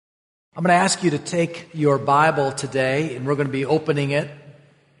I'm going to ask you to take your Bible today, and we're going to be opening it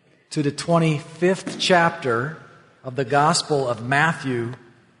to the 25th chapter of the Gospel of Matthew,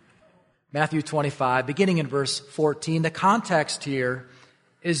 Matthew 25, beginning in verse 14. The context here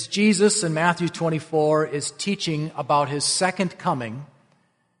is Jesus in Matthew 24 is teaching about his second coming,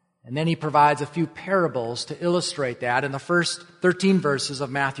 and then he provides a few parables to illustrate that. In the first 13 verses of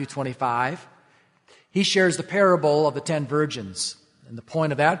Matthew 25, he shares the parable of the 10 virgins. And the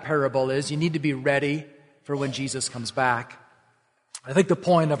point of that parable is you need to be ready for when Jesus comes back. I think the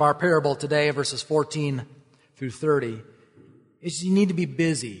point of our parable today, verses 14 through 30, is you need to be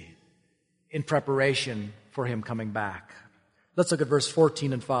busy in preparation for him coming back. Let's look at verse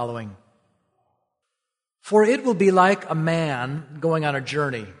 14 and following. For it will be like a man going on a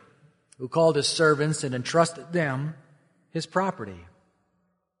journey who called his servants and entrusted them his property.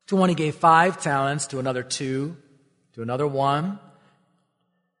 To one he gave 5 talents, to another 2, to another 1,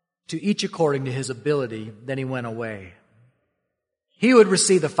 to each according to his ability. Then he went away. He who had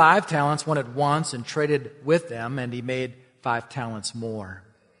received the 5 talents went at once and traded with them, and he made 5 talents more.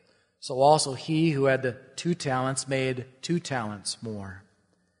 So also he who had the 2 talents made 2 talents more.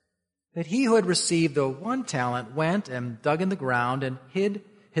 But he who had received the 1 talent went and dug in the ground and hid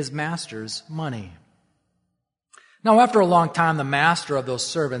his master's money. Now after a long time the master of those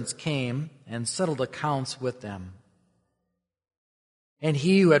servants came and settled accounts with them. And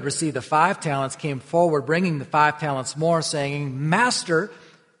he who had received the 5 talents came forward, bringing the 5 talents more, saying, Master,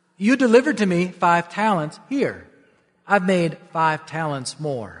 you delivered to me 5 talents. Here, I've made 5 talents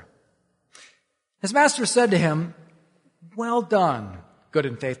more. His master said to him, Well done, good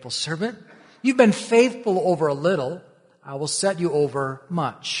and faithful servant. You've been faithful over a little. I will set you over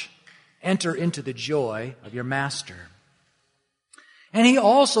much. Enter into the joy of your master. And he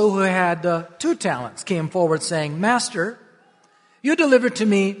also who had the 2 talents came forward, saying, Master, you delivered to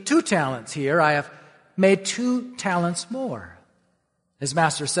me 2 talents. Here, I have made 2 talents more. His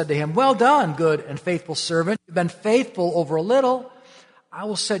master said to him, Well done, good and faithful servant. You've been faithful over a little. I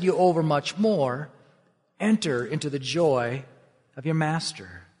will set you over much more. Enter into the joy of your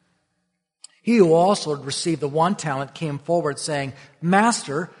master. He who also had received the 1 talent came forward, saying,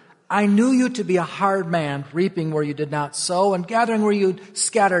 Master, I knew you to be a hard man, reaping where you did not sow, and gathering where you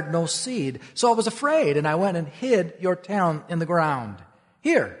scattered no seed. So I was afraid, and I went and hid your talent in the ground.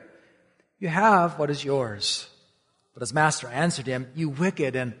 Here, you have what is yours. But his master answered him, You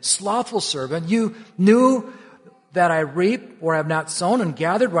wicked and slothful servant, you knew that I reap where I have not sown, and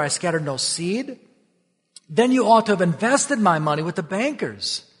gathered where I scattered no seed. Then you ought to have invested my money with the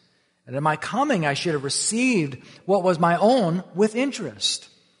bankers, and in my coming I should have received what was my own with interest.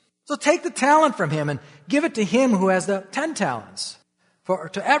 So take the talent from him and give it to him who has the 10 talents. For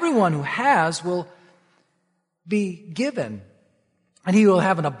to everyone who has will be given, and he will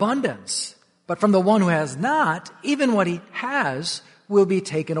have an abundance. But from the one who has not, even what he has will be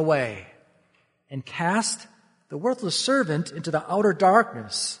taken away. And cast the worthless servant into the outer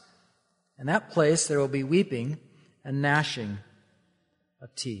darkness. In that place there will be weeping and gnashing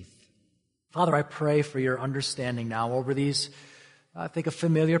of teeth. Father, I pray for your understanding now over these I think a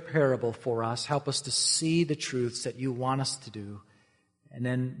familiar parable for us. Help us to see the truths that you want us to do. And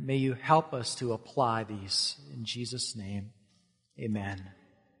then may you help us to apply these. In Jesus' name, amen.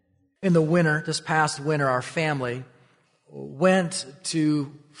 In the winter, this past winter, our family went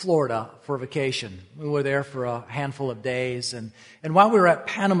to Florida for vacation. We were there for a handful of days. And while we were at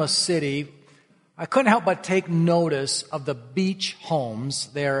Panama City, I couldn't help but take notice of the beach homes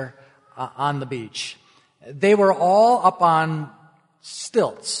there on the beach. They were all up on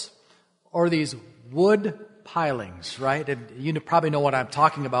stilts, or these wood pilings, right? And you probably know what I'm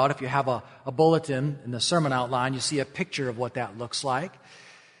talking about. If you have a bulletin in the sermon outline, you see a picture of what that looks like.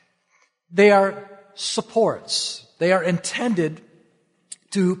 They are supports. They are intended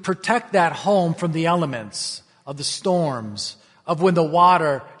to protect that home from the elements of the storms, of when the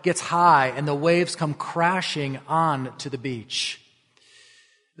water gets high and the waves come crashing on to the beach.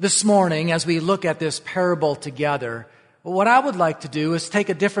 This morning, as we look at this parable together, what I would like to do is take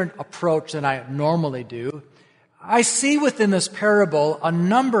a different approach than I normally do. I see within this parable a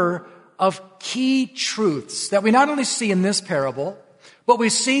number of key truths that we not only see in this parable, but we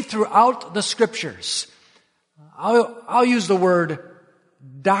see throughout the Scriptures. I'll use the word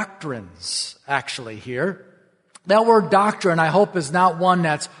doctrines, actually, here. That word doctrine, I hope, is not one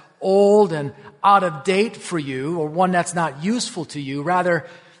that's old and out of date for you, or one that's not useful to you. Rather,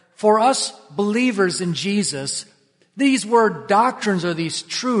 for us believers in Jesus, these word doctrines or these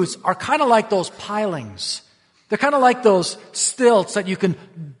truths are kind of like those pilings. They're kind of like those stilts that you can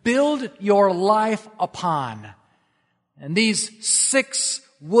build your life upon. And these 6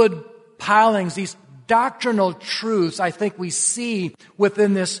 wood compilings, these doctrinal truths I think we see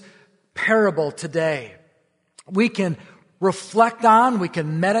within this parable today. We can reflect on, we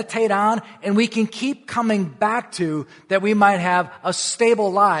can meditate on, and we can keep coming back to that we might have a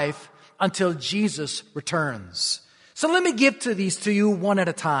stable life until Jesus returns. So let me give these to you one at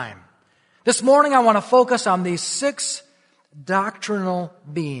a time. This morning I want to focus on these 6 doctrinal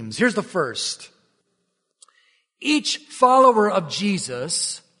beams. Here's the first. Each follower of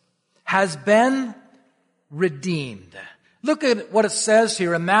Jesus has been redeemed. Look at what it says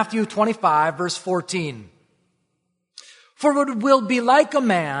here in Matthew 25, verse 14. For it will be like a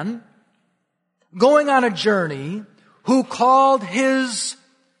man going on a journey who called his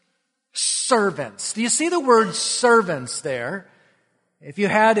servants. Do you see the word servants there? If you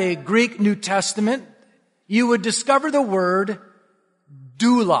had a Greek New Testament, you would discover the word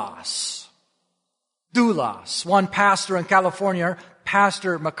doulos. Doulos. One pastor in California,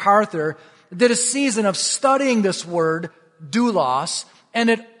 Pastor MacArthur, did a season of studying this word doulos, and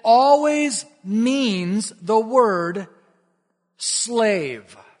it always means the word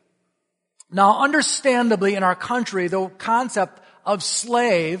slave. Now, understandably, in our country, the concept of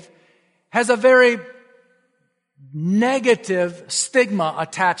slave has a very negative stigma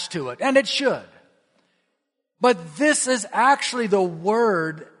attached to it, and it should. But this is actually the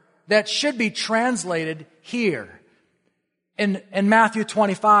word that should be translated here. In Matthew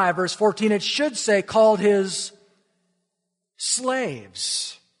 25, verse 14, it should say, called his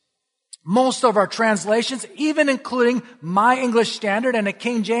slaves. Most of our translations, even including my English Standard and a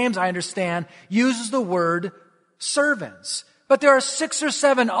King James, I understand, uses the word servants. But there are 6 or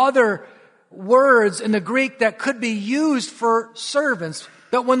 7 other words in the Greek that could be used for servants.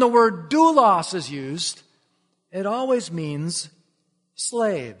 But when the word doulos is used, it always means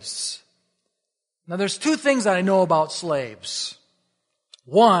slaves. Now there's 2 things that I know about slaves.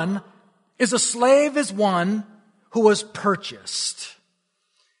 One is a slave is one who was purchased.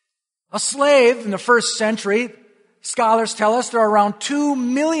 A slave in the first century, scholars tell us there are around 2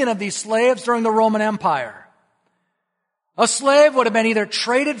 million of these slaves during the Roman Empire. A slave would have been either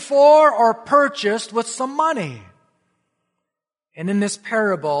traded for or purchased with some money. And in this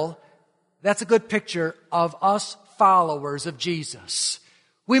parable, that's a good picture of us followers of Jesus.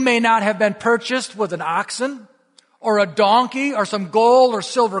 We may not have been purchased with an oxen or a donkey or some gold or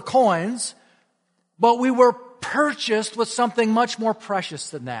silver coins, but we were purchased with something much more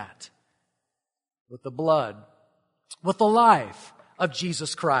precious than that. With the blood, with the life of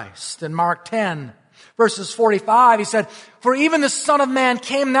Jesus Christ. In Mark 10, verses 45, he said, for even the Son of Man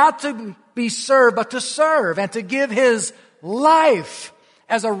came not to be served, but to serve and to give his life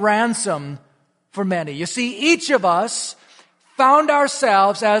as a ransom for many. You see, each of us found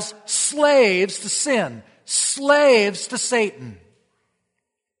ourselves as slaves to sin, slaves to Satan.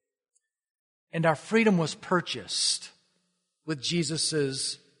 And our freedom was purchased with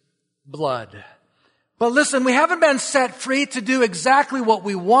Jesus' blood. But listen, we haven't been set free to do exactly what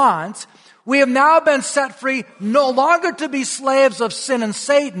we want. We have now been set free no longer to be slaves of sin and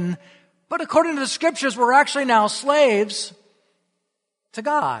Satan, but according to the Scriptures, we're actually now slaves to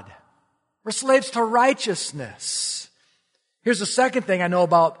God. We're slaves to righteousness. Here's the second thing I know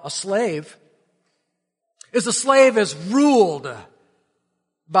about a slave, is a slave is ruled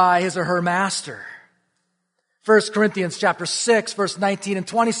by his or her master. 1 Corinthians chapter 6, verse 19 and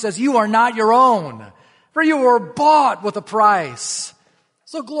 20 says, you are not your own, for you were bought with a price.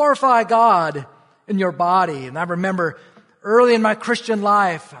 So glorify God in your body. And I remember early in my Christian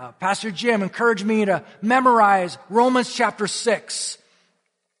life, Pastor Jim encouraged me to memorize Romans chapter 6,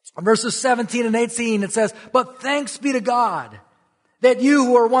 verses 17 and 18. It says, but thanks be to God that you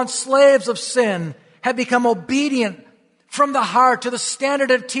who were once slaves of sin have become obedient from the heart to the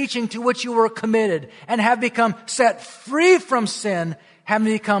standard of teaching to which you were committed, and have become set free from sin,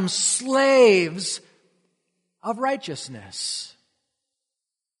 having become slaves of righteousness.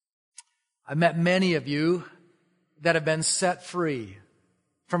 I've met many of you that have been set free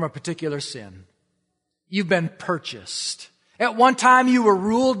from a particular sin. You've been purchased. At one time you were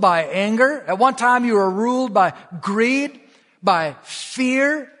ruled by anger. At one time you were ruled by greed, by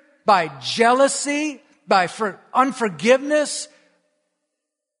fear, by jealousy, by unforgiveness.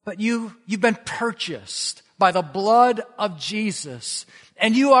 But you've been purchased by the blood of Jesus.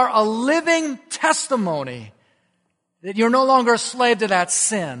 And you are a living testimony that you're no longer a slave to that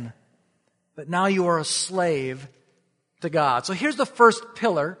sin, but now you are a slave to God. So here's the first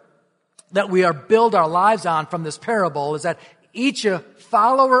pillar that we are build our lives on from this parable, is that each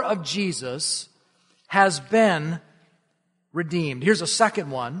follower of Jesus has been redeemed. Here's a second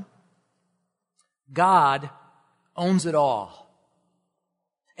one. God owns it all.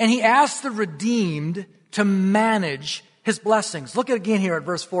 And he asked the redeemed to manage his blessings. Look again here at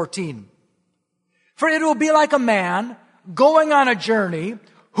verse 14. For it will be like a man going on a journey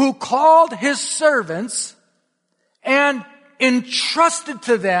who called his servants and entrusted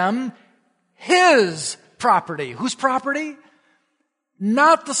to them his property. Whose property?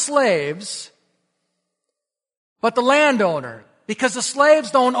 Not the slaves, but the landowner. Because the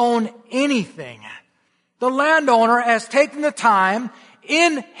slaves don't own anything. The landowner has taken the time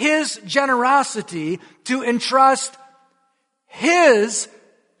in his generosity to entrust his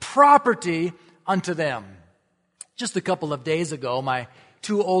property unto them. Just a couple of days ago, my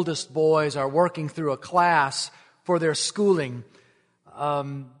two oldest boys are working through a class for their schooling,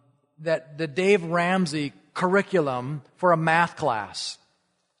 that the Dave Ramsey curriculum for a math class.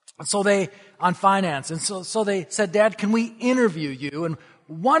 And so on finance. And so they said, Dad, can we interview you? And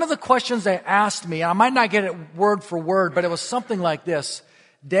one of the questions they asked me, and I might not get it word for word, but it was something like this.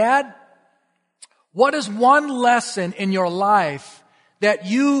 Dad, what is one lesson in your life that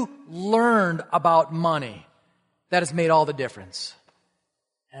you learned about money that has made all the difference?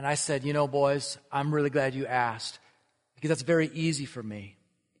 And I said, boys, I'm really glad you asked, because that's very easy for me.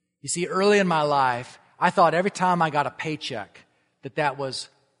 You see, early in my life, I thought every time I got a paycheck that was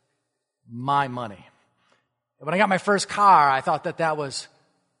my money. When I got my first car, I thought that was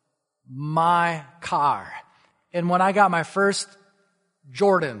my car. And when I got my first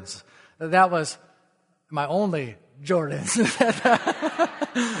Jordans, that was my only Jordans.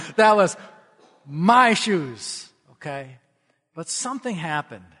 That was my shoes, okay? But something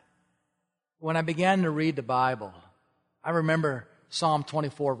happened when I began to read the Bible. I remember Psalm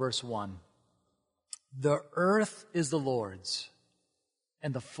 24, verse 1. The earth is the Lord's,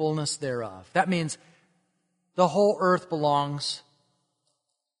 and the fullness thereof. That means the whole earth belongs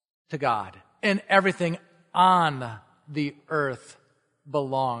to God. And everything on the earth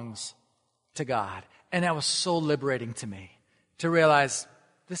belongs to God. And that was so liberating to me to realize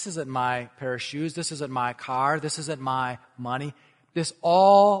this isn't my pair of shoes, this isn't my car, this isn't my money. This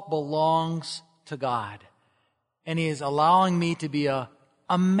all belongs to God. And He is allowing me to be a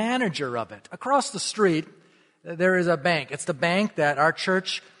manager of it. Across the street, there is a bank. It's the bank that our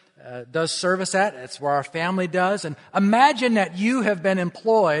church does service at. It's where our family does. And imagine that you have been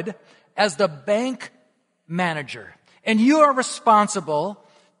employed as the bank manager. And you are responsible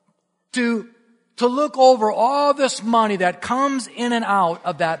to look over all this money that comes in and out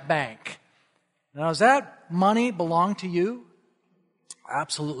of that bank. Now, does that money belong to you?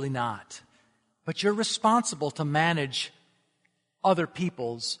 Absolutely not. But you're responsible to manage other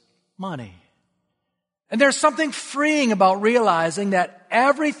people's money. And there's something freeing about realizing that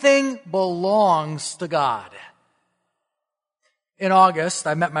everything belongs to God. In August,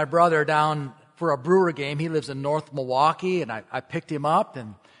 I met my brother down for a Brewer game. He lives in North Milwaukee, and I picked him up,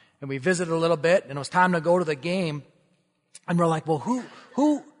 and we visited a little bit, and it was time to go to the game. And we're like, well,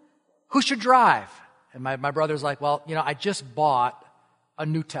 who should drive? And my brother's like, well, I just bought a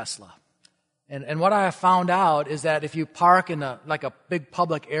new Tesla. And what I have found out is that if you park in a big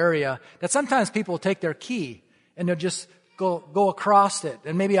public area, that sometimes people will take their key and they'll just go across it,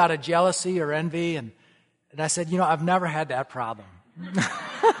 and maybe out of jealousy or envy. And I said, I've never had that problem.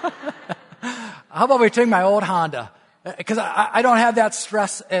 How about we take my old Honda? Because I don't have that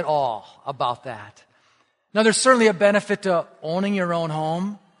stress at all about that. Now, there's certainly a benefit to owning your own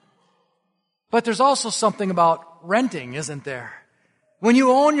home, but there's also something about renting, isn't there? When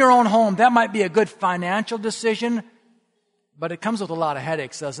you own your own home, that might be a good financial decision, but it comes with a lot of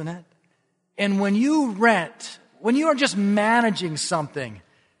headaches, doesn't it? And when you rent, when you are just managing something,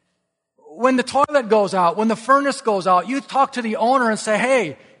 when the toilet goes out, when the furnace goes out, you talk to the owner and say,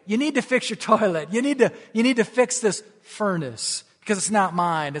 hey, you need to fix your toilet. You need to fix this furnace because it's not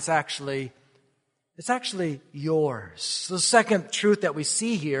mine. It's actually yours. So the second truth that we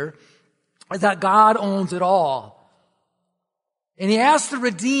see here is that God owns it all. And He asked the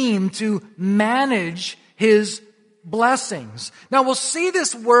redeemed to manage His blessings. Now we'll see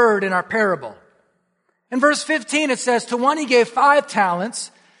this word in our parable. In verse 15 it says, to one He gave 5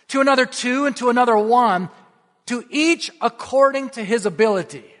 talents, to another 2, and to another 1, to each according to his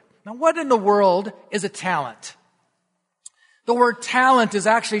ability. Now what in the world is a talent? The word talent is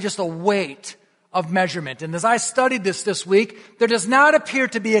actually just a weight of measurement. And as I studied this week, there does not appear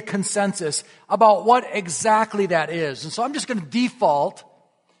to be a consensus about what exactly that is. And so I'm just going to default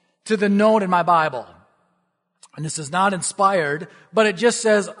to the note in my Bible. And this is not inspired, but it just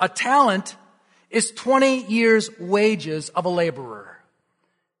says a talent is 20 years' wages of a laborer.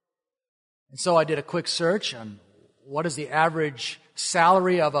 And so I did a quick search on what is the average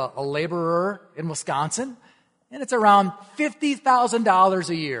salary of a laborer in Wisconsin. and it's around $50,000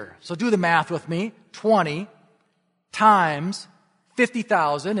 a year. So do the math with me. 20 times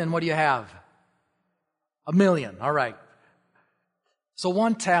 50,000, and what do you have? $1 million. All right. So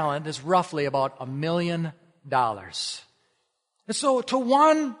one talent is roughly about $1 million. And so to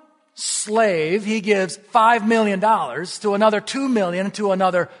one slave, he gives $5 million, to another $2 million, to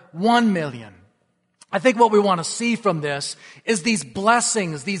another $1 million. I think what we want to see from this is these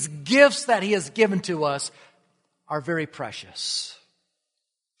blessings, these gifts that he has given to us are very precious.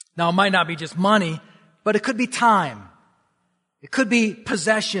 Now, it might not be just money, but it could be time. It could be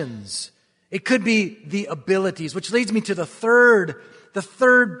possessions. It could be the abilities, which leads me to the third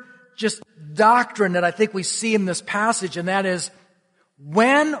just doctrine that I think we see in this passage, and that is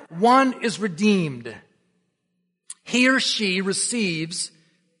when one is redeemed, he or she receives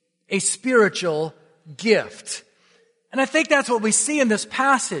a spiritual gift. And I think that's what we see in this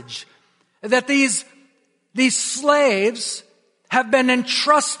passage, that these slaves have been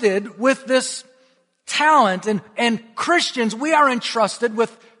entrusted with this talent, and Christians, we are entrusted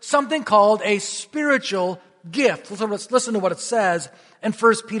with something called a spiritual gift. Let's listen to what it says in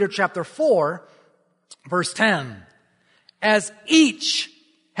 1 Peter chapter 4, verse 10. As each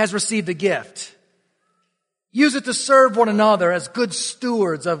has received a gift, use it to serve one another as good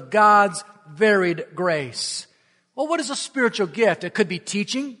stewards of God's varied grace. Well, what is a spiritual gift? It could be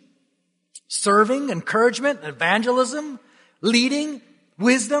teaching, serving, encouragement, evangelism, leading,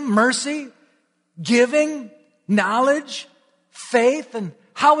 wisdom, mercy, giving, knowledge, faith. And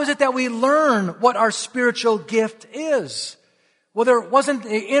how is it that we learn what our spiritual gift is? Well, there wasn't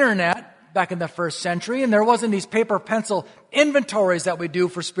the internet back in the first century, and there wasn't these paper pencil inventories that we do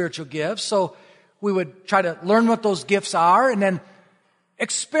for spiritual gifts. So we would try to learn what those gifts are and then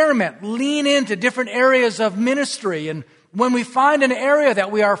experiment, lean into different areas of ministry. And when we find an area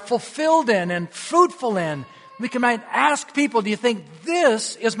that we are fulfilled in and fruitful in, we might ask people, do you think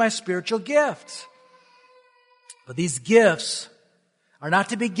this is my spiritual gift? But these gifts are not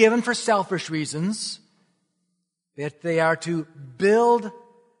to be given for selfish reasons, but they are to build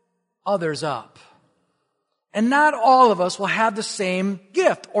others up. And not all of us will have the same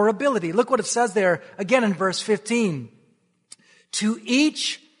gift or ability. Look what it says there again in verse 15. To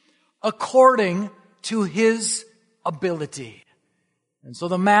each according to his ability. And so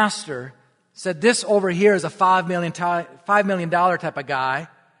the master said, this over here is a $5 million type of guy.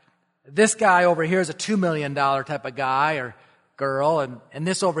 This guy over here is a $2 million type of guy or girl. And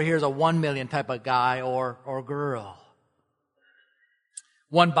this over here is a $1 million type of guy or girl.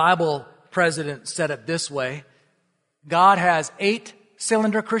 One Bible president said it this way: God has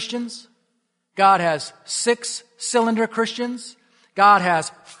 8-cylinder Christians. God has 6-cylinder Christians. God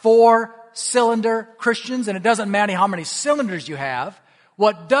has 4-cylinder Christians. And it doesn't matter how many cylinders you have.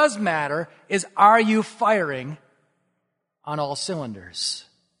 What does matter is, are you firing on all cylinders?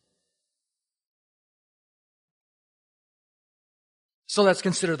 So let's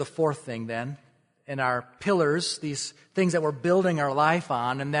consider the fourth thing then in our pillars, these things that we're building our life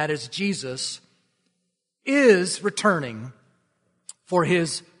on, and that is Jesus is returning for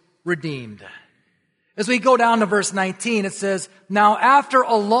his redeemed. As we go down to verse 19, it says, now after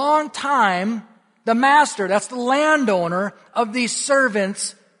a long time, the master, that's the landowner of these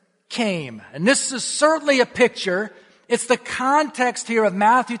servants, came. And this is certainly a picture. It's the context here of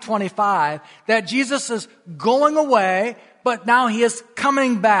Matthew 25 that Jesus is going away, but now he is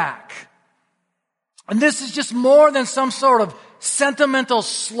coming back. And this is just more than some sort of sentimental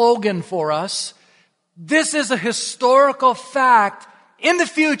slogan for us. This is a historical fact in the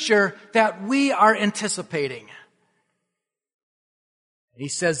future that we are anticipating. He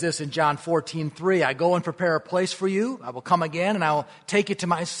says this in John 14:3, I go and prepare a place for you. I will come again and I will take you to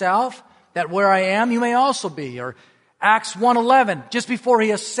myself, that where I am you may also be. Or Acts 1:11, just before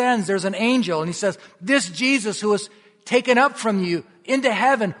he ascends, there's an angel and he says, this Jesus who was taken up from you into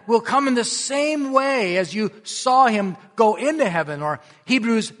heaven will come in the same way as you saw him go into heaven. Or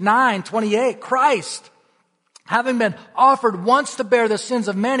Hebrews 9:28, Christ, having been offered once to bear the sins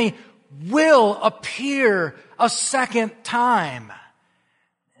of many, will appear a second time.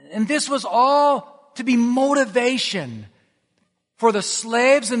 And this was all to be motivation for the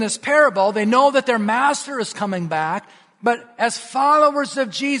slaves in this parable. They know that their master is coming back. But as followers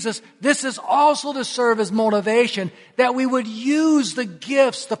of Jesus, this is also to serve as motivation that we would use the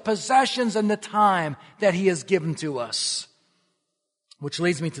gifts, the possessions, and the time that he has given to us. Which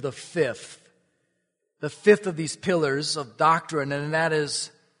leads me to the fifth of these pillars of doctrine, and that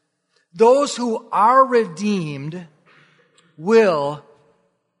is, those who are redeemed will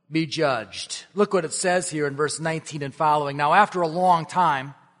be judged. Look what it says here in verse 19 and following. Now, after a long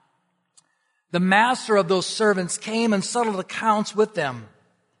time, The master of those servants came and settled accounts with them.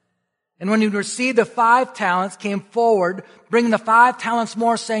 And when he received the 5 talents, came forward, bringing the 5 talents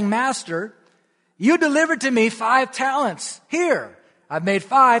more, saying, Master, you delivered to me 5 talents. Here, I've made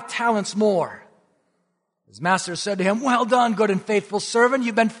 5 talents more. His master said to him, Well done, good and faithful servant.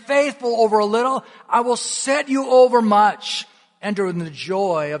 You've been faithful over a little. I will set you over much. Enter in the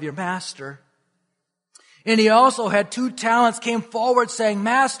joy of your master. And he also had 2 talents, came forward saying,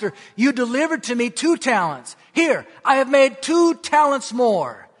 Master, you delivered to me 2 talents. Here, I have made 2 talents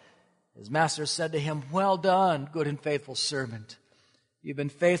more. His master said to him, Well done, good and faithful servant. You've been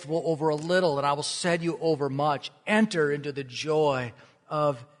faithful over a little, and I will set you over much. Enter into the joy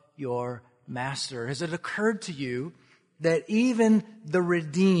of your master. Has it occurred to you that even the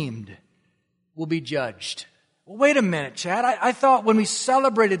redeemed will be judged? Well, wait a minute, Chad. I thought when we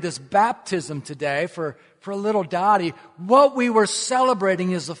celebrated this baptism today for little Dottie, what we were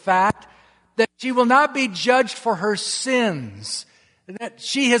celebrating is the fact that she will not be judged for her sins, that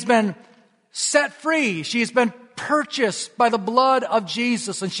she has been set free. She has been purchased by the blood of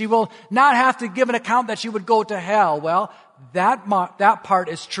Jesus, and she will not have to give an account that she would go to hell. Well, that part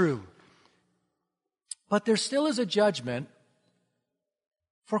is true. But there still is a judgment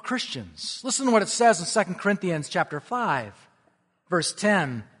for Christians. Listen to what it says in 2 Corinthians chapter 5, verse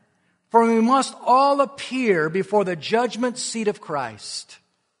 10. For we must all appear before the judgment seat of Christ,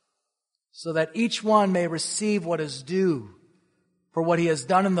 so that each one may receive what is due for what he has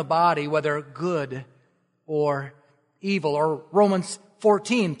done in the body, whether good or evil. Or Romans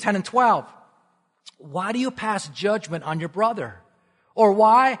 14, 10 and 12. Why do you pass judgment on your brother? Or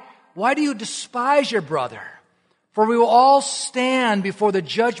why do you despise your brother? For we will all stand before the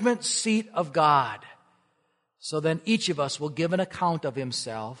judgment seat of God. So then each of us will give an account of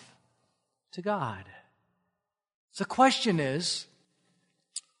himself to God. So the question is,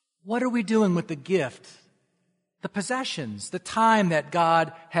 what are we doing with the gift, the possessions, the time that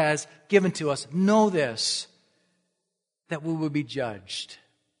God has given to us? Know this, that we will be judged.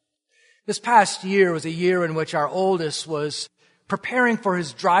 This past year was a year in which our oldest was preparing for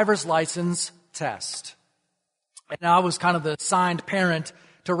his driver's license test. And I was kind of the assigned parent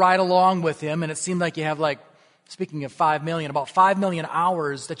to ride along with him, and it seemed like you have speaking of 5 million, about 5 million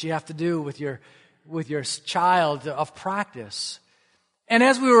hours that you have to do with your child of practice. And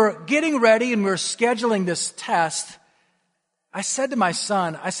as we were getting ready and we were scheduling this test, I said to my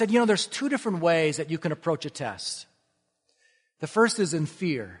son, there's 2 different ways that you can approach a test. The first is in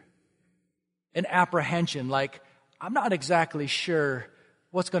fear, in apprehension, like, I'm not exactly sure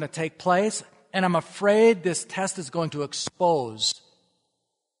what's going to take place, and I'm afraid this test is going to expose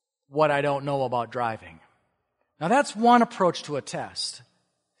what I don't know about driving. Now, that's one approach to a test.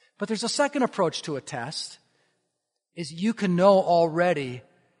 But there's a second approach to a test, is you can know already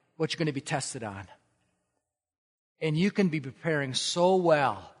what you're going to be tested on. And you can be preparing so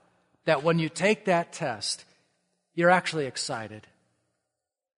well that when you take that test, you're actually excited.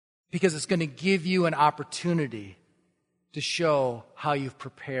 Because it's going to give you an opportunity to show how you've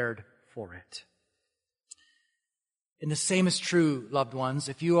prepared for it. And the same is true, loved ones.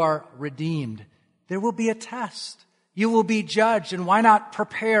 If you are redeemed, there will be a test. You will be judged, and why not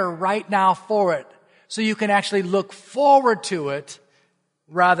prepare right now for it so you can actually look forward to it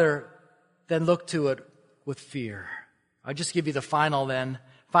rather than look to it with fear. I'll just give you the final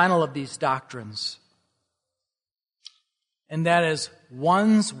of these doctrines. And that is,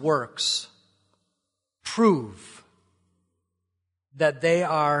 one's works prove that they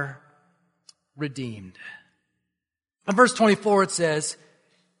are redeemed. In verse 24 it says,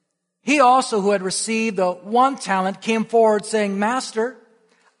 He also who had received the 1 talent came forward saying, Master,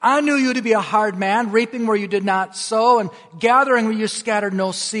 I knew you to be a hard man, reaping where you did not sow and gathering where you scattered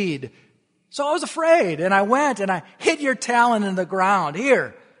no seed. So I was afraid, and I went and I hid your talent in the ground.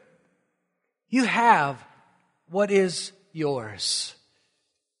 Here, you have what is yours.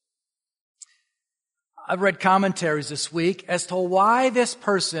 I've read commentaries this week as to why this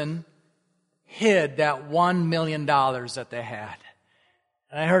person hid that $1 million that they had.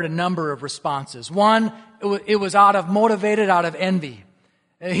 And I heard a number of responses. One, it was motivated out of envy.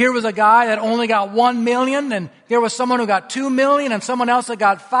 And here was a guy that only got 1 million, and here was someone who got 2 million, and someone else that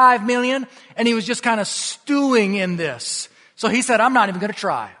got 5 million, and he was just kind of stewing in this. So he said, I'm not even going to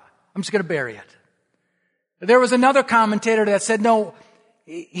try. I'm just going to bury it. There was another commentator that said, no,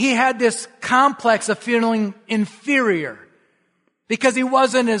 he had this complex of feeling inferior because he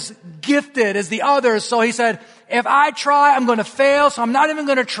wasn't as gifted as the others. So he said, if I try, I'm going to fail, so I'm not even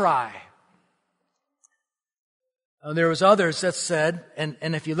going to try. There was others that said, and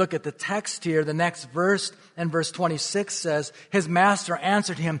if you look at the text here, the next verse, and verse 26 says, his master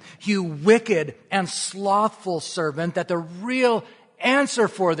answered him, you wicked and slothful servant, that the real answer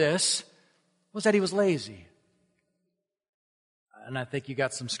for this was that he was lazy. And I think you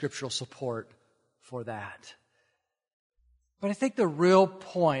got some scriptural support for that. But I think the real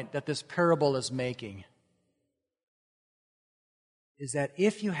point that this parable is making is that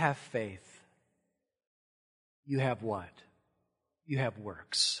if you have faith, you have what? You have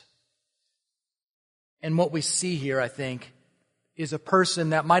works. And what we see here, I think, is a person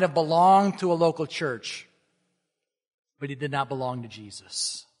that might have belonged to a local church, but he did not belong to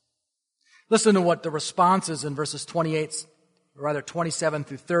Jesus. Listen to what the response is in verses 27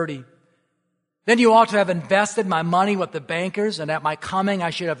 through 30. Then you ought to have invested my money with the bankers, and at my coming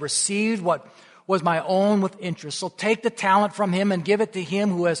I should have received what was my own with interest. So take the talent from him and give it to him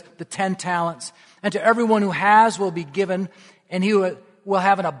who has the 10 talents. And to everyone who has will be given, and he will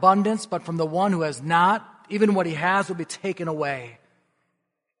have an abundance, but from the one who has not, even what he has will be taken away.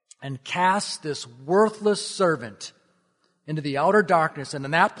 And cast this worthless servant into the outer darkness, and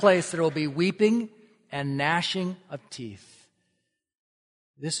in that place there will be weeping and gnashing of teeth.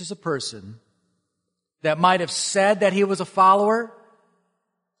 This is a person that might have said that he was a follower,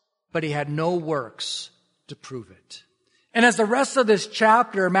 but he had no works to prove it. And as the rest of this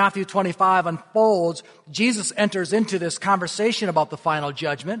chapter, Matthew 25, unfolds, Jesus enters into this conversation about the final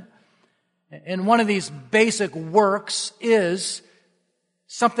judgment. And one of these basic works is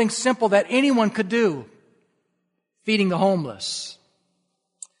something simple that anyone could do: feeding the homeless.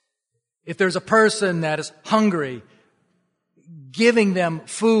 If there's a person that is hungry, giving them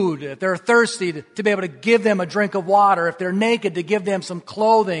food. If they're thirsty, to be able to give them a drink of water. If they're naked, to give them some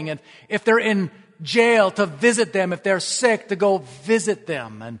clothing. And if they're in jail, to visit them. If they're sick, to go visit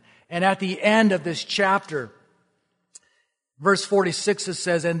them. And at the end of this chapter, verse 46, it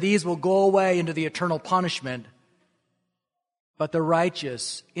says, and these will go away into the eternal punishment, but the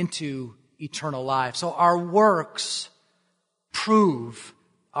righteous into eternal life. So our works prove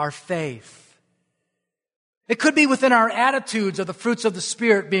our faith. It could be within our attitudes of the fruits of the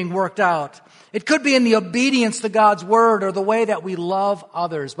Spirit being worked out. It could be in the obedience to God's Word or the way that we love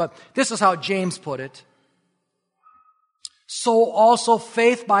others. But this is how James put it. So also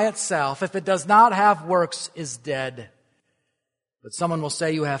faith by itself, if it does not have works, is dead. But someone will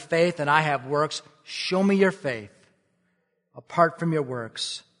say, you have faith and I have works. Show me your faith apart from your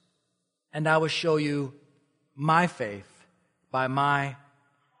works, and I will show you my faith by my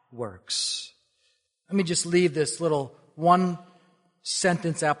works. Let me just leave this little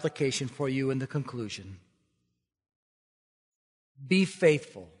one-sentence application for you in the conclusion. Be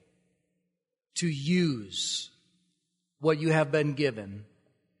faithful to use what you have been given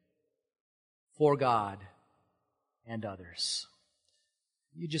for God and others.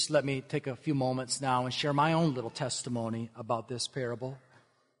 You just let me take a few moments now and share my own little testimony about this parable.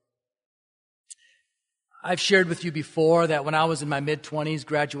 I've shared with you before that when I was in my mid-20s,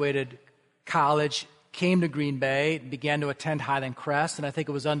 graduated college, came to Green Bay, began to attend Highland Crest, and I think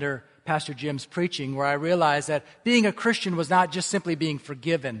it was under Pastor Jim's preaching where I realized that being a Christian was not just simply being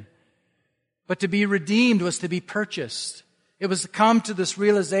forgiven, but to be redeemed was to be purchased. It was to come to this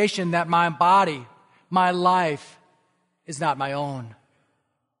realization that my body, my life, is not my own.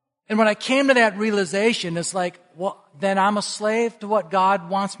 And when I came to that realization, it's like, well, then I'm a slave to what God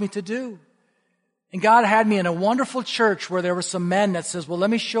wants me to do. And God had me in a wonderful church where there were some men that says, well, let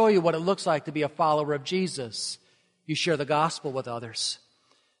me show you what it looks like to be a follower of Jesus. You share the gospel with others.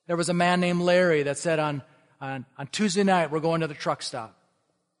 There was a man named Larry that said on Tuesday night, we're going to the truck stop.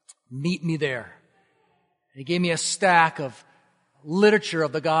 Meet me there. And he gave me a stack of literature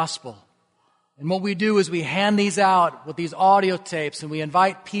of the gospel. And what we do is we hand these out with these audio tapes, and we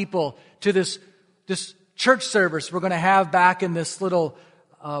invite people to this church service we're going to have back in this little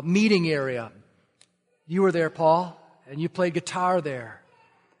meeting area. You were there, Paul, and you played guitar there.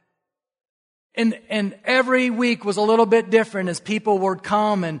 And every week was a little bit different as people would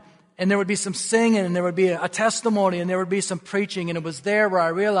come, and there would be some singing, and there would be a testimony, and there would be some preaching. And it was there where I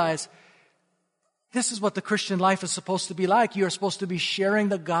realized this is what the Christian life is supposed to be like. You are supposed to be sharing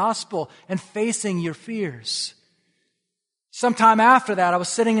the gospel and facing your fears. Sometime after that, I was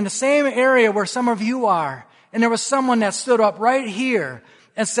sitting in the same area where some of you are, and there was someone that stood up right here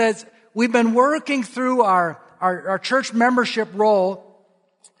and said, we've been working through our church membership roll,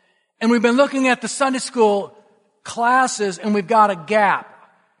 and we've been looking at the Sunday school classes, and we've got a gap.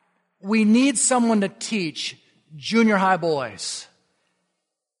 We need someone to teach junior high boys.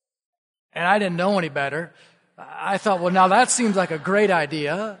 And I didn't know any better. I thought, well, now that seems like a great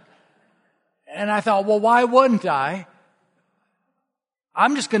idea. And I thought, well, why wouldn't I?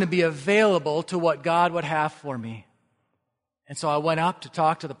 I'm just going to be available to what God would have for me. And so I went up to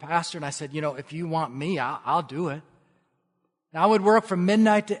talk to the pastor, and I said, if you want me, I'll do it. And I would work from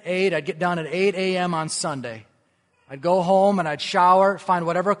midnight to 8. I'd get done at 8 a.m. on Sunday. I'd go home, and I'd shower, find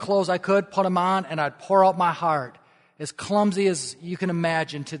whatever clothes I could, put them on, and I'd pour out my heart, as clumsy as you can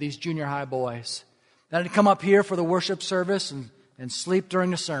imagine, to these junior high boys. Then I'd come up here for the worship service and sleep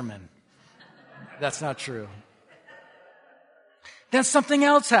during the sermon. That's not true. Then something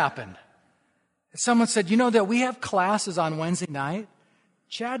else happened. Someone said, that we have classes on Wednesday night.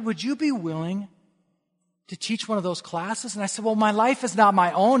 Chad, would you be willing to teach one of those classes? And I said, well, my life is not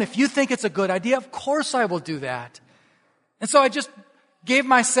my own. If you think it's a good idea, of course I will do that. And so I just gave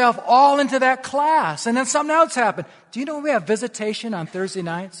myself all into that class. And then something else happened. Do you know we have visitation on Thursday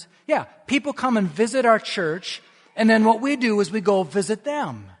nights? Yeah, people come and visit our church, and then what we do is we go visit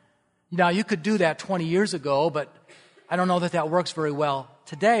them. Now, you could do that 20 years ago, but I don't know that works very well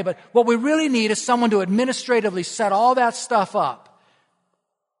today. But what we really need is someone to administratively set all that stuff up.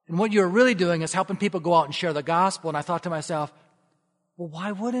 And what you're really doing is helping people go out and share the gospel. And I thought to myself, well,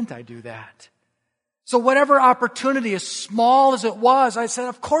 why wouldn't I do that? So whatever opportunity, as small as it was, I said,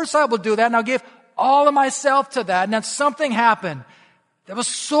 of course I will do that. And I gave all of myself to that. And then something happened that was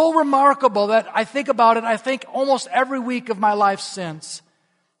so remarkable that I think about it, I think almost every week of my life since.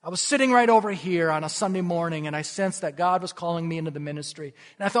 I was sitting right over here on a Sunday morning, and I sensed that God was calling me into the ministry.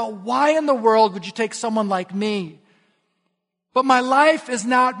 And I thought, why in the world would you take someone like me? But my life is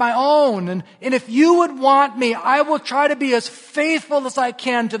not my own. And if you would want me, I will try to be as faithful as I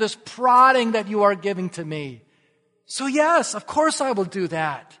can to this prodding that you are giving to me. So yes, of course I will do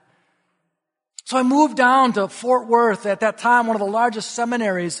that. So I moved down to Fort Worth, at that time one of the largest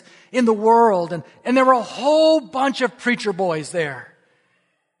seminaries in the world. And there were a whole bunch of preacher boys there.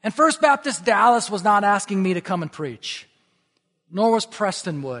 And First Baptist Dallas was not asking me to come and preach. Nor was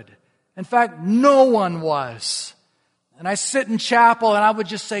Prestonwood. In fact, no one was. And I sit in chapel and I would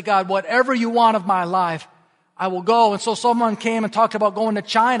just say, God, whatever you want of my life, I will go. And so someone came and talked about going to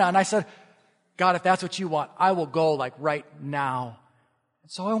China. And I said, God, if that's what you want, I will go like right now.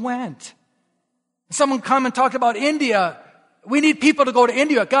 And so I went. Someone come and talked about India. We need people to go to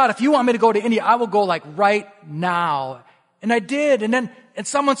India. God, if you want me to go to India, I will go like right now. And I did. And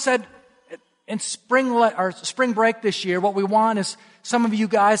someone said, in spring break this year, what we want is some of you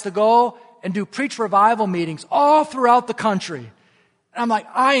guys to go and do preach revival meetings all throughout the country. And I'm like,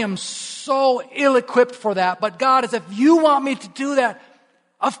 I am so ill-equipped for that. But God, if you want me to do that,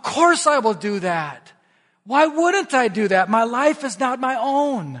 of course I will do that. Why wouldn't I do that? My life is not my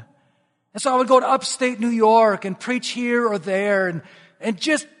own. And so I would go to upstate New York and preach here or there and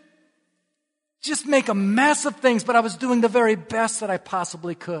just make a mess of things, but I was doing the very best that I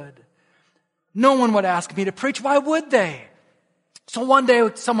possibly could. No one would ask me to preach. Why would they? So one day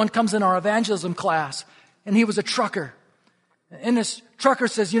someone comes in our evangelism class, and he was a trucker. And this trucker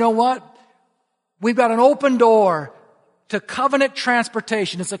says, you know what? We've got an open door to Covenant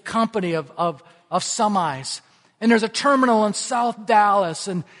Transportation. It's a company of semis. And there's a terminal in South Dallas.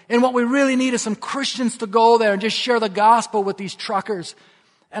 And what we really need is some Christians to go there and just share the gospel with these truckers.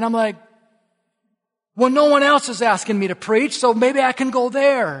 And I'm like, well, no one else is asking me to preach, so maybe I can go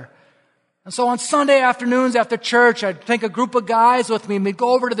there. And so on Sunday afternoons after church, I'd take a group of guys with me, and we'd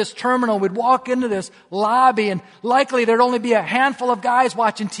go over to this terminal. We'd walk into this lobby, and likely there'd only be a handful of guys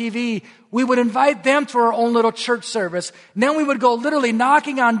watching TV. We would invite them to our own little church service. And then we would go literally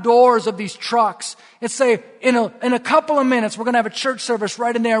knocking on doors of these trucks and say, in a couple of minutes, we're going to have a church service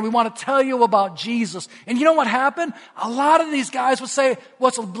right in there. We want to tell you about Jesus. And you know what happened? A lot of these guys would say, well,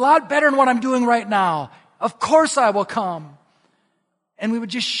 it's a lot better than what I'm doing right now. Of course I will come. And we would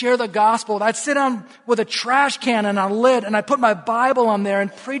just share the gospel. And I'd sit down with a trash can and a lid, and I'd put my Bible on there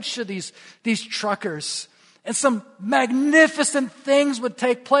and preach to these truckers. And some magnificent things would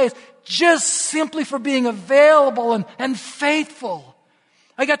take place just simply for being available and faithful.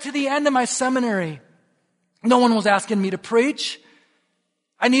 I got to the end of my seminary. No one was asking me to preach.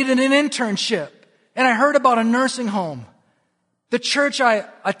 I needed an internship. And I heard about a nursing home. The church I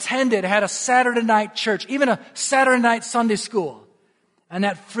attended had a Saturday night church, even a Saturday night Sunday school. And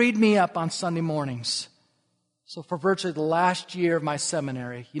that freed me up on Sunday mornings. So for virtually the last year of my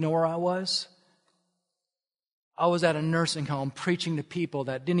seminary, you know where I was? I was at a nursing home preaching to people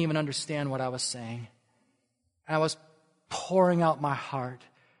that didn't even understand what I was saying. And I was pouring out my heart.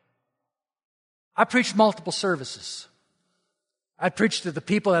 I preached multiple services. I'd preach to the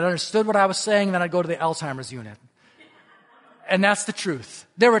people that understood what I was saying, and then I'd go to the Alzheimer's unit. And that's the truth.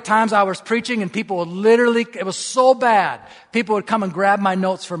 There were times I was preaching and people would literally, it was so bad, people would come and grab my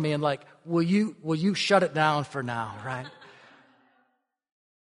notes from me and like, will you shut it down for now, right?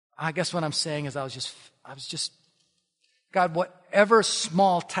 I guess what I'm saying is I was just, God, whatever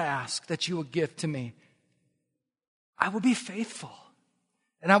small task that you would give to me, I will be faithful.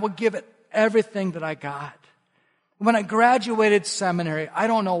 And I will give it everything that I got. When I graduated seminary, I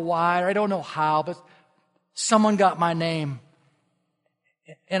don't know why, or I don't know how, but someone got my name.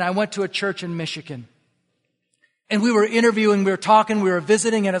 And I went to a church in Michigan. And we were interviewing, we were talking, we were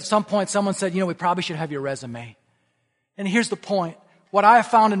visiting, and at some point someone said, we probably should have your resume. And here's the point. What I have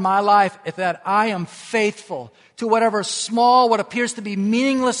found in my life is that I am faithful to whatever small, what appears to be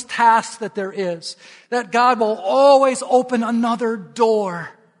meaningless task that there is. That God will always open another door.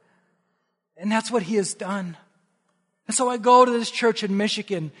 And that's what He has done. And so I go to this church in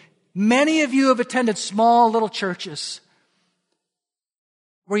Michigan. Many of you have attended small little churches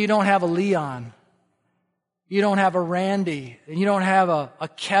where you don't have a Leon. You don't have a Randy. And you don't have a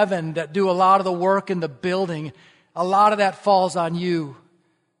Kevin that do a lot of the work in the building. A lot of that falls on you.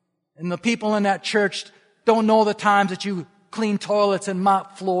 And the people in that church don't know the times that you clean toilets and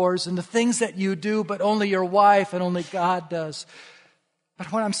mop floors and the things that you do, but only your wife and only God does.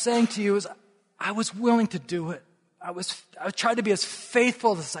 But what I'm saying to you is I was willing to do it. I tried to be as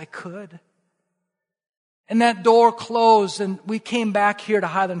faithful as I could. And that door closed and we came back here to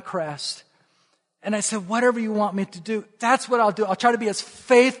Highland Crest. And I said, whatever you want me to do, that's what I'll do. I'll try to be as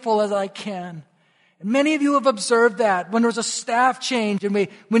faithful as I can. And many of you have observed that when there was a staff change and we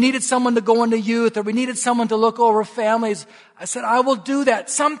needed someone to go into youth or we needed someone to look over families, I said, I will do that.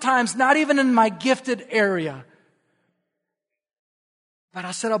 Sometimes not even in my gifted area. But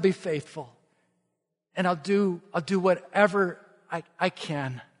I said, I'll be faithful. And I'll do whatever I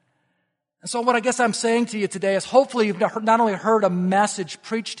can. And so what I guess I'm saying to you today is hopefully you've not only heard a message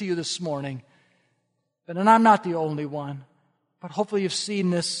preached to you this morning, and I'm not the only one, but hopefully you've seen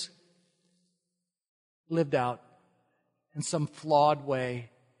this lived out in some flawed way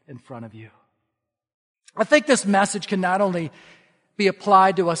in front of you. I think this message can not only be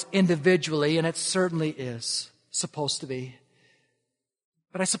applied to us individually, and it certainly is supposed to be,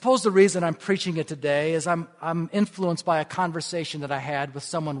 but I suppose the reason I'm preaching it today is I'm influenced by a conversation that I had with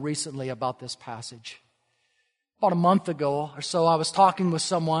someone recently about this passage. About a month ago or so, I was talking with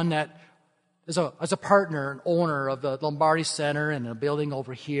someone that is a partner and owner of the Lombardi Center and a building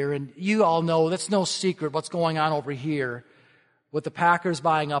over here. And you all know that's no secret what's going on over here with the Packers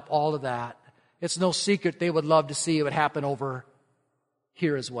buying up all of that. It's no secret they would love to see it would happen over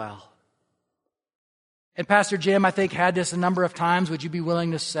here as well. And Pastor Jim, I think, had this a number of times. Would you be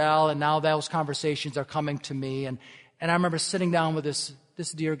willing to sell? And now those conversations are coming to me. And I remember sitting down with this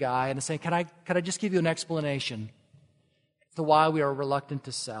dear guy and saying, can I just give you an explanation as to why we are reluctant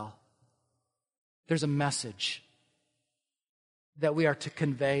to sell? There's a message that we are to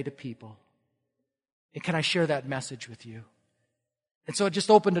convey to people. And can I share that message with you? And so it just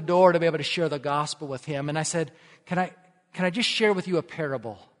opened a door to be able to share the gospel with him. And I said, can I just share with you a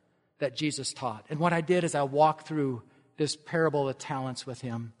parable that Jesus taught? And what I did is I walked through this parable of talents with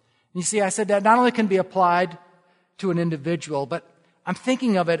him. And you see, I said that not only can be applied to an individual, but I'm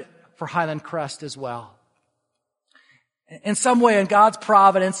thinking of it for Highland Crest as well. In some way, in God's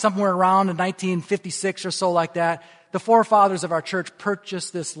providence, somewhere around in 1956 or so like that, the forefathers of our church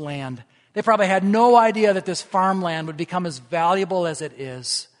purchased this land. They probably had no idea that this farmland would become as valuable as it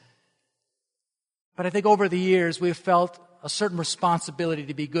is. But I think over the years, we've felt a certain responsibility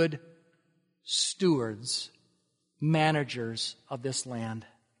to be good stewards, managers of this land.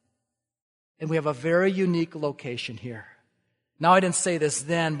 And we have a very unique location here. Now, I didn't say this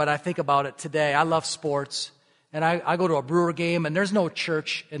then, but I think about it today. I love sports. And I go to a Brewer game, and there's no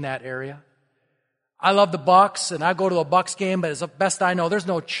church in that area. I love the Bucks, and I go to a Bucks game, but as best I know, there's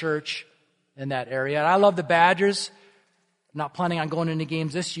no church in that area. And I love the Badgers. I'm not planning on going to any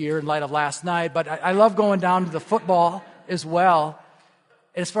games this year in light of last night, but I love going down to the football as well.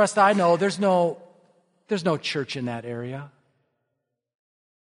 And as far as I know, there's no church in that area.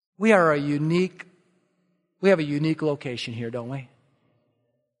 We have a unique location here, don't we?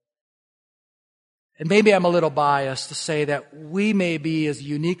 And maybe I'm a little biased to say that we may be as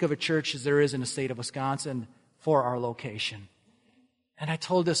unique of a church as there is in the state of Wisconsin for our location. And I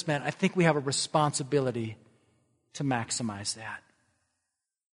told this man, I think we have a responsibility to maximize that.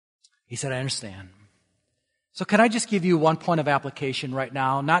 He said, I understand. So can I just give you one point of application right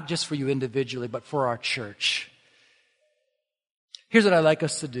now, not just for you individually, but for our church? Here's what I'd like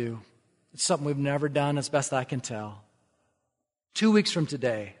us to do. It's something we've never done as best I can tell. 2 weeks from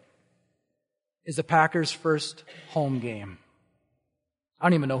today is the Packers' first home game. I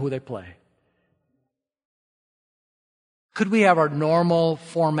don't even know who they play. Could we have our normal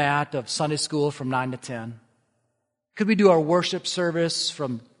format of Sunday school from 9 to 10? Could we do our worship service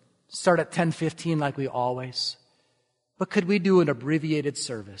start at 10:15 like we always? But could we do an abbreviated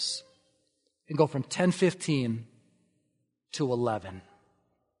service and go from 10:15 to 11?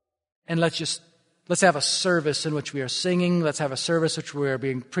 And let's have a service in which we are singing. Let's have a service in which we are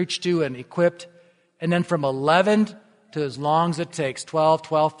being preached to and equipped. And then from 11 to as long as it takes,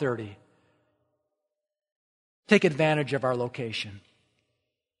 12:30, take advantage of our location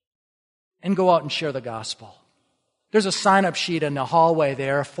and go out and share the gospel. There's a sign-up sheet in the hallway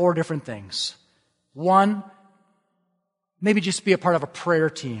there, 4 different things. 1, maybe just be a part of a prayer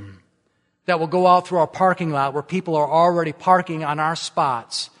team that will go out through our parking lot where people are already parking on our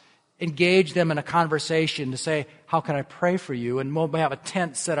spots, engage them in a conversation to say, how can I pray for you? And we'll have a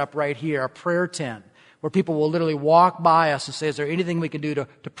tent set up right here, a prayer tent, where people will literally walk by us and say, is there anything we can do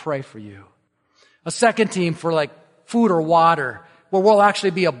to pray for you? A second team for like food or water, where we'll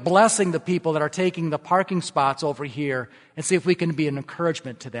actually be a blessing to people that are taking the parking spots over here and see if we can be an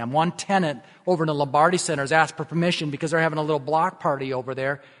encouragement to them. One tenant over in the Lombardi Center has asked for permission because they're having a little block party over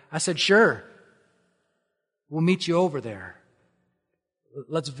there. I said, sure, we'll meet you over there.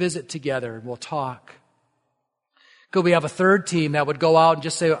 Let's visit together and we'll talk. Could we have a third team that would go out and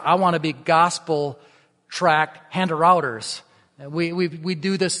just say, I want to be gospel tract hander-outers? We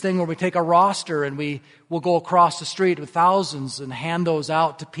do this thing where we take a roster and we will go across the street with thousands and hand those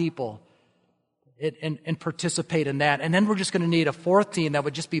out to people and participate in that. And then we're just going to need a fourth team that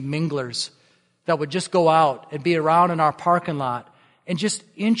would just be minglers, that would just go out and be around in our parking lot and just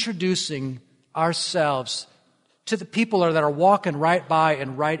introducing ourselves to the people that are walking right by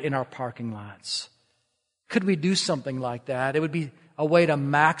and right in our parking lots. Could we do something like that? It would be a way to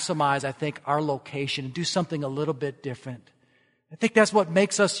maximize, I think, our location and do something a little bit different. I think that's what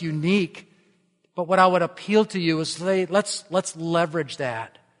makes us unique. But what I would appeal to you is say, let's leverage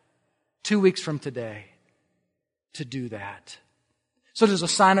that 2 weeks from today to do that. So there's a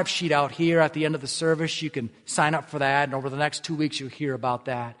sign-up sheet out here at the end of the service. You can sign up for that, and over the next 2 weeks you'll hear about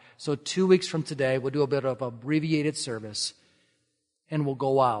that. So 2 weeks from today, we'll do a bit of abbreviated service, and we'll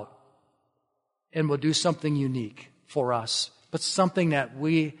go out, and we'll do something unique for us, but something that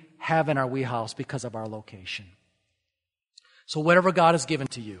we have in our wheelhouse because of our location. So whatever God has given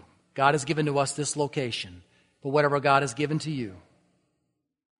to you, God has given to us this location, but whatever God has given to you,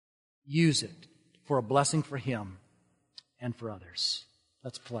 use it for a blessing for Him and for others.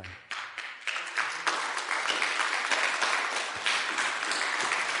 Let's pray.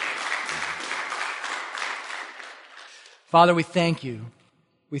 Father, we thank you.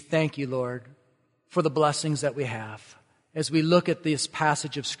 We thank you, Lord, for the blessings that we have. As we look at this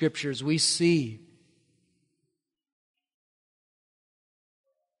passage of Scriptures, we see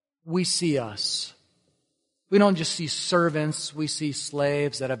us. We don't just see servants, we see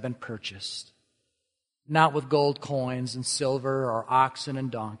slaves that have been purchased. Not with gold coins and silver or oxen and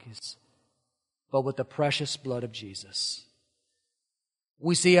donkeys, but with the precious blood of Jesus.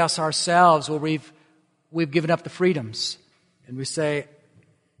 We see us ourselves where we've given up the freedoms and we say,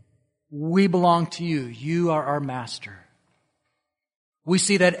 we belong to you. You are our master. We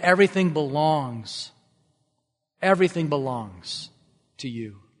see that everything belongs to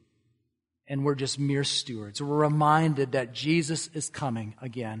you. And we're just mere stewards. We're reminded that Jesus is coming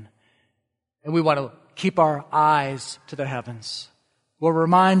again. And we want to keep our eyes to the heavens. We're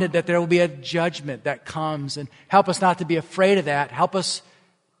reminded that there will be a judgment that comes. And help us not to be afraid of that. Help us,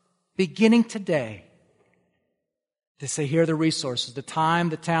 beginning today, to say, here are the resources, the time,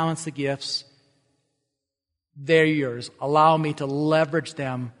 the talents, the gifts. They're yours. Allow me to leverage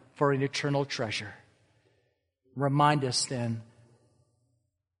them for an eternal treasure. Remind us then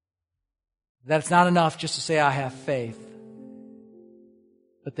that it's not enough just to say, I have faith,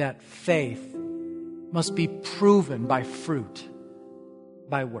 but that faith must be proven by fruit,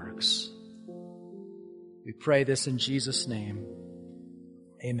 by works. We pray this in Jesus' name.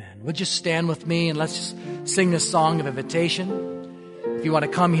 Amen. Would you stand with me and let's just sing this song of invitation. If you want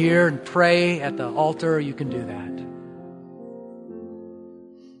to come here and pray at the altar, you can do that.